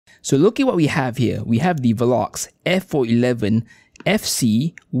So look at what we have here. We have the Velox F411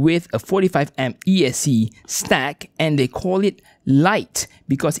 FC with a 45 amp ESC stack, and they call it light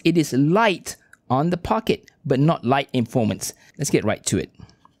because it is light on the pocket but not light in performance. Let's get right to it.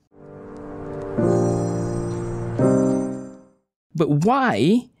 But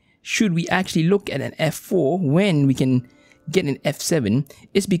why should we actually look at an F4 when we can get an F7?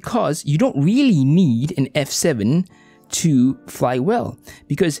 It's because you don't really need an F7 to fly well,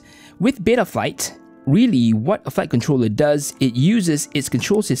 because with Betaflight, really what a flight controller does, it uses its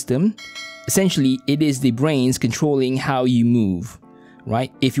control system. Essentially, it is the brains controlling how you move,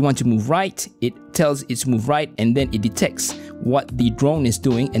 right? If you want to move right, it tells it to move right, and then it detects what the drone is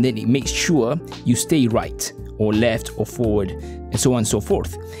doing, and then it makes sure you stay right or left or forward, and so on and so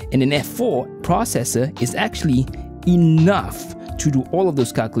forth. And an F4 processor is actually enough to do all of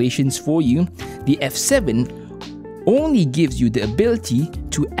those calculations for you. The F7 only gives you the ability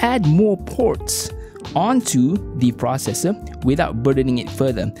to add more ports onto the processor without burdening it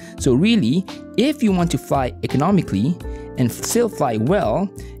further. So really, if you want to fly economically and still fly well,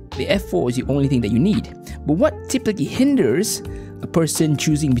 the F4 is the only thing that you need. But what typically hinders a person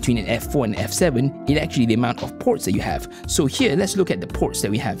choosing between an F4 and an F7 is actually the amount of ports that you have. So here, let's look at the ports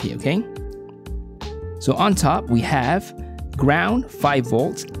that we have here, okay? So on top, we have ground 5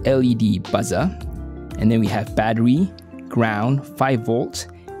 volts LED buzzer, and then we have battery, ground, 5 volts,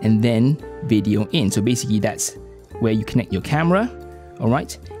 and then video in. So basically that's where you connect your camera, all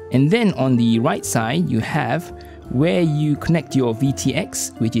right? And then on the right side, you have where you connect your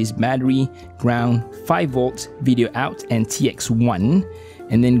VTX, which is battery, ground, 5 volts, video out, and TX1,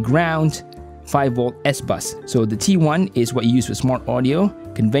 and then ground, 5 volt S-bus. So the T1 is what you use for smart audio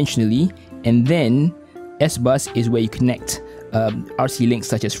conventionally, and then S-bus is where you connect RC links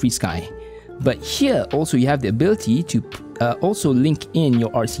such as FreeSky. But here also you have the ability to also link in your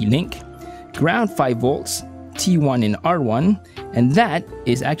RC link, ground 5 volts, T1 and R1, and that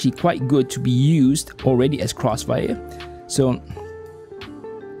is actually quite good to be used already as crossfire. So,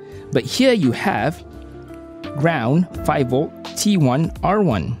 but here you have ground 5 volt, T1,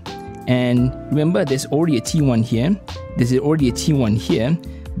 R1, and remember there's already a T1 here, there's already a T1 here,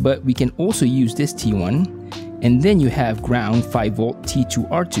 but we can also use this T1, and then you have ground 5 volt, T2,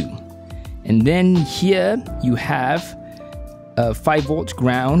 R2. And then here you have 5 volt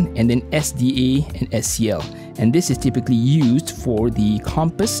ground, and then SDA and SCL. And this is typically used for the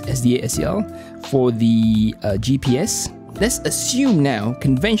compass, SDA, SCL, for the GPS. Let's assume now,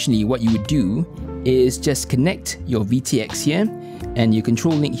 conventionally, what you would do is just connect your VTX here and your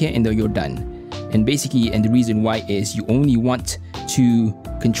control link here, and then you're done. And basically, and the reason why is you only want to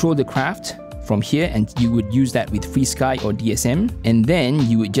control the craft from here, and you would use that with FreeSky or DSM, and then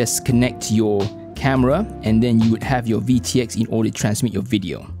you would just connect your camera, and then you would have your VTX in order to transmit your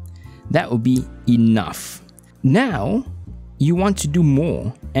video. That would be enough. Now you want to do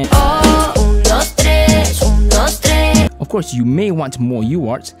more, and of course you may want more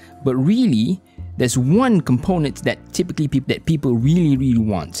Uarts, but really there's one component that typically people really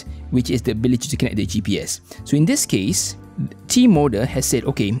want, which is the ability to connect the GPS. So in this case, T-Moder has said,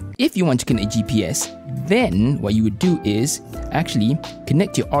 okay, if you want to connect a GPS, then what you would do is actually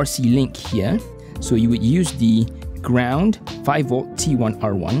connect your RC link here. So you would use the ground 5 volt T1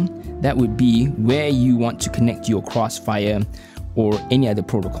 R1. That would be where you want to connect your Crossfire or any other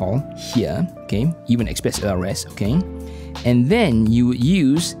protocol here, okay, even Express LRS, okay. And then you would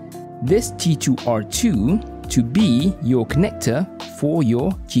use this T2 R2 to be your connector for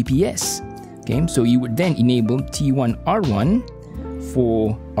your GPS. Okay, so you would then enable T1 R1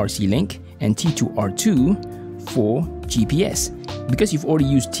 for RC link and T2 R2 for GPS. Because you've already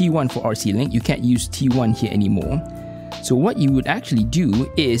used T1 for RC link, you can't use T1 here anymore. So what you would actually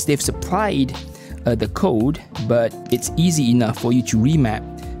do is they've supplied the code, but it's easy enough for you to remap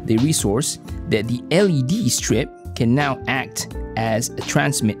the resource that the LED strip can now act as a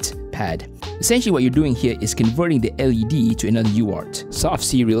transmit pad. Essentially what you're doing here is converting the LED to another UART. Soft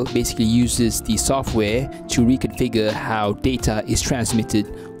Serial basically uses the software to reconfigure how data is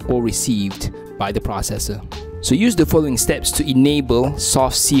transmitted or received by the processor. So use the following steps to enable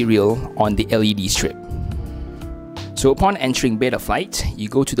Soft Serial on the LED strip. So upon entering Betaflight, you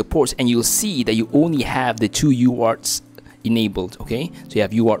go to the ports and you'll see that you only have the 2 UARTs enabled, okay? So you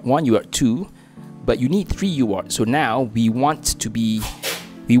have UART 1, UART 2, but you need 3 UARTs. So now we want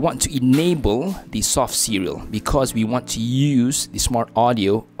to enable the Soft Serial because we want to use the smart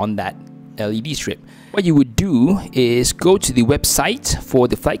audio on that LED strip. What you would do is go to the website for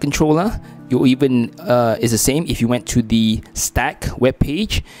the flight controller. You even is the same if you went to the Stack web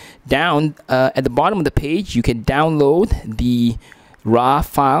page. Down at the bottom of the page, you can download the RAR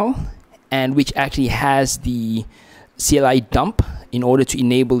file, and which actually has the CLI dump in order to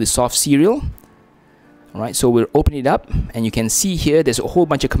enable the soft serial. Alright, so we'll open it up, and you can see here there's a whole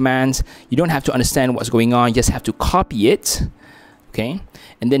bunch of commands. You don't have to understand what's going on, you just have to copy it. Okay,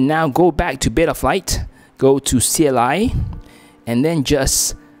 and then now go back to Betaflight, go to CLI, and then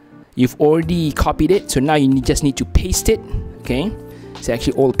you've already copied it, so now you just need to paste it. Okay, it's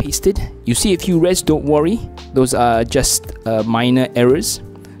actually all pasted. You see a few reds, don't worry, those are just minor errors.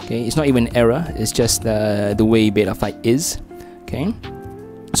 Okay, it's not even an error, it's just the way Betaflight is. Okay,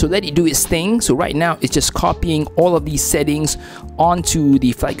 so let it do its thing. So right now it's just copying all of these settings onto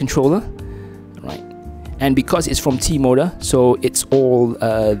the flight controller. Right, and because it's from T-Motor, so it's all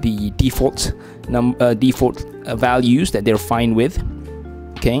the default values that they're fine with.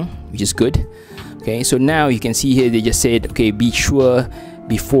 Okay, which is good. Okay, so now you can see here they just said, okay, be sure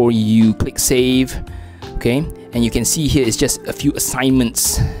before you click save. Okay, and you can see here it's just a few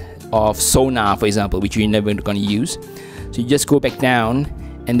assignments of sonar, for example, which you're never going to use. So you just go back down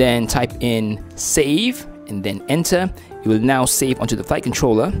and then type in save and then enter. It will now save onto the flight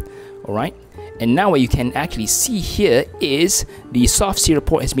controller. Alright, and now what you can actually see here is the soft serial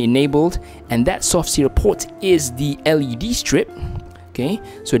port has been enabled, and that soft serial port is the LED strip. Okay,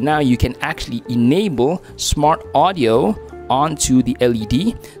 so now you can actually enable smart audio onto the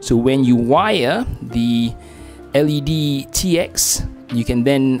LED. So when you wire the LED TX, you can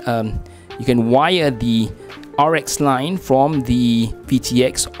then you can wire the RX line from the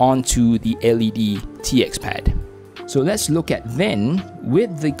VTX onto the LED TX pad. So let's look at then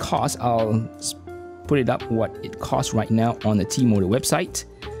with the cost. I'll put it up what it costs right now on the T-Motor website,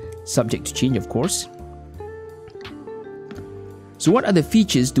 subject to change of course. So what other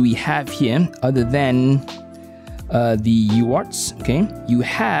features do we have here other than the Uarts? Okay, you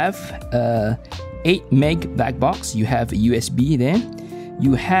have 8 meg black box, you have a USB there,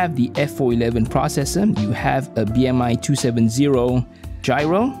 you have the F411 processor, you have a BMI 270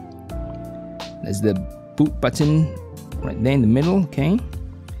 gyro, there's the boot button right there in the middle. Okay,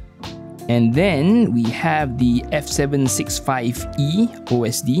 and then we have the F765E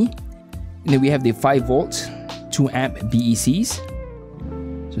OSD, and then we have the 5 volt 2 amp BECs.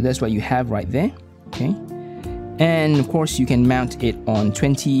 So that's what you have right there. Okay, and of course you can mount it on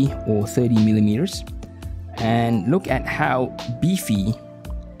 20 or 30 millimeters, and look at how beefy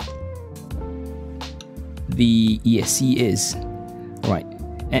the ESC is. Right,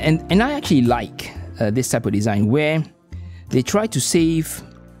 and I actually like this type of design where they try to save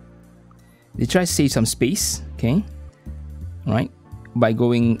some space. Okay, right, by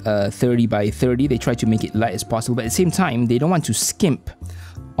going 30 by 30, they try to make it light as possible, but at the same time they don't want to skimp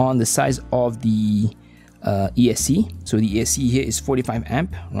on the size of the ESC. So the ESC here is 45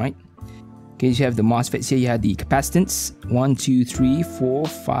 amp, right? Okay, you have the MOSFETs here, you have the capacitance 1, 2, 3, 4,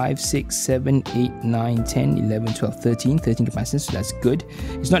 5, 6, 7, 8, 9, 10, 11, 12, 13 capacitors, so that's good.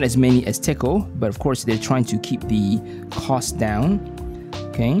 It's not as many as Teco, but of course they're trying to keep the cost down.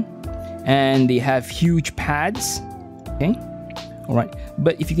 Okay, and they have huge pads. Okay, all right,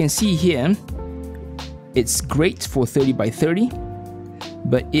 but if you can see here, it's great for 30 by 30,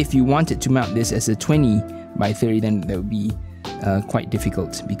 but if you wanted to mount this as a 20 by 30, then that would be quite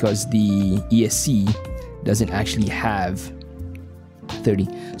difficult because the ESC doesn't actually have 30.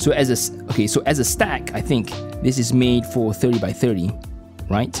 So as a stack, I think this is made for 30 by 30,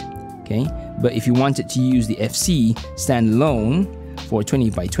 right? Okay, but if you wanted to use the FC standalone for 20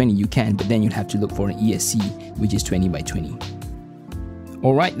 by 20, you can, but then you'd have to look for an ESC which is 20 by 20.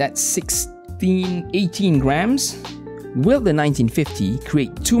 All right, that's 18 grams. Will the 1950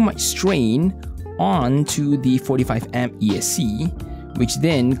 create too much strain onto the 45 amp ESC, which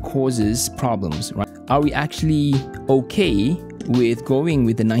then causes problems, right? Are we actually okay with going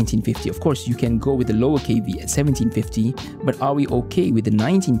with the 1950? Of course, you can go with the lower kV at 1750, but are we okay with the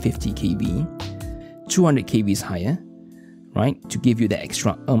 1950 kV? 200 kV is higher, right? To give you that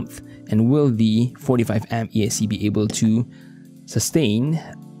extra oomph. And will the 45 amp ESC be able to sustain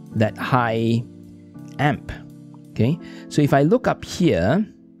that high amp? Okay, so if I look up here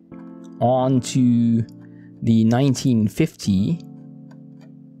onto the 1950,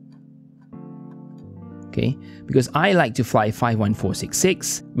 okay, because I like to fly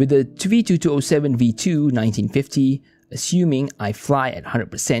 51466 with the V2207 V2 1950, assuming I fly at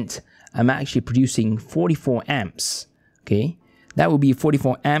 100%, I'm actually producing 44 amps. Okay, that will be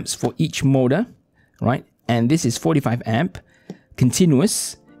 44 amps for each motor, right? And this is 45 amp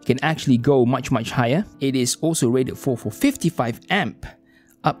continuous. Can actually go much higher. It is also rated for 55 amp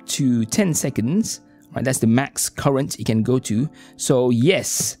up to 10 seconds, right? That's the max current it can go to. So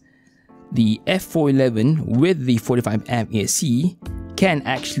yes, the F411 with the 45 amp AC can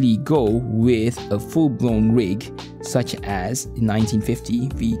actually go with a full-blown rig such as the 1950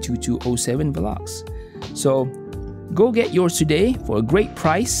 V2207 Velox. So go get yours today for a great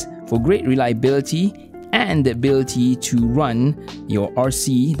price, for great reliability, and the ability to run your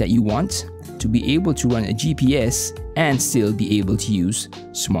RC that you want, to be able to run a GPS and still be able to use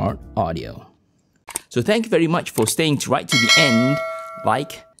smart audio. So thank you very much for staying right to the end.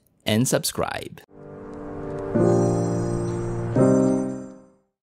 Like and subscribe.